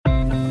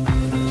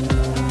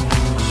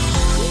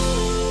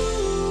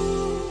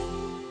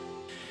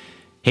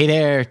Hey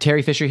there,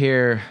 Terry Fisher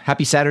here.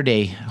 Happy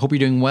Saturday. Hope you're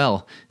doing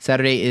well.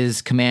 Saturday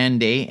is Command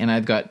Day, and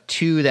I've got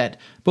two that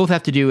both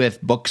have to do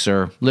with books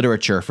or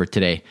literature for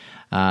today.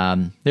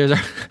 That's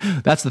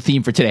the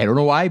theme for today. I don't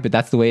know why, but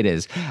that's the way it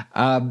is.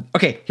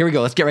 Okay, here we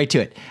go. Let's get right to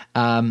it.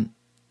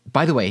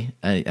 By the way,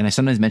 and I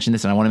sometimes mention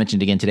this, and I want to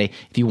mention it again today,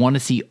 if you want to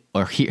see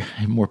or hear,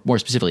 more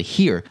specifically,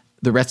 hear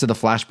the rest of the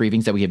flash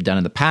briefings that we have done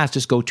in the past,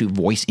 just go to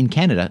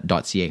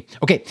voiceincanada.ca.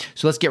 Okay,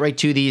 so let's get right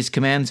to these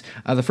commands.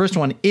 The first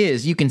one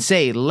is you can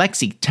say,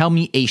 Lexi, tell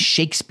me a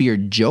Shakespeare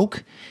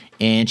joke.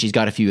 And she's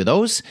got a few of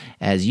those,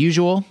 as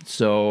usual.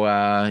 So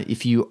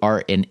if you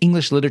are an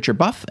English literature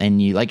buff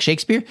and you like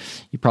Shakespeare,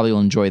 you probably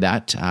will enjoy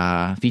that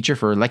feature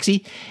for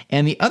Lexi.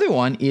 And the other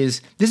one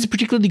is, this is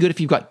particularly good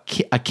if you've got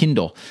a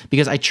Kindle,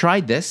 because I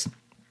tried this,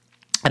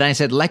 and I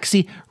said,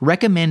 Lexi,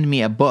 recommend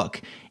me a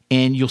book.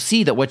 And you'll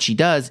see that what she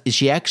does is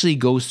she actually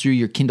goes through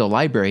your Kindle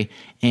library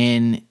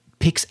and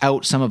picks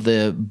out some of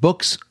the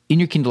books in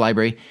your Kindle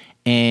library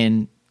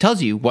and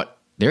tells you what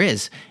there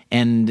is.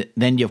 And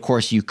then, of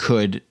course, you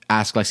could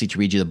ask Lexi to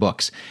read you the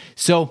books.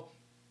 So,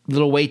 a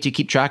little way to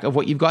keep track of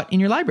what you've got in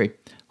your library.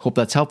 Hope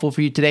that's helpful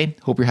for you today.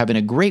 Hope you're having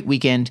a great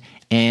weekend,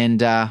 and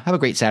have a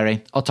great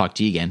Saturday. I'll talk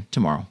to you again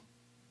tomorrow.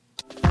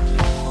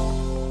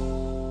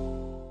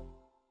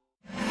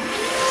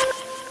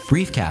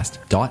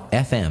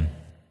 Briefcast.fm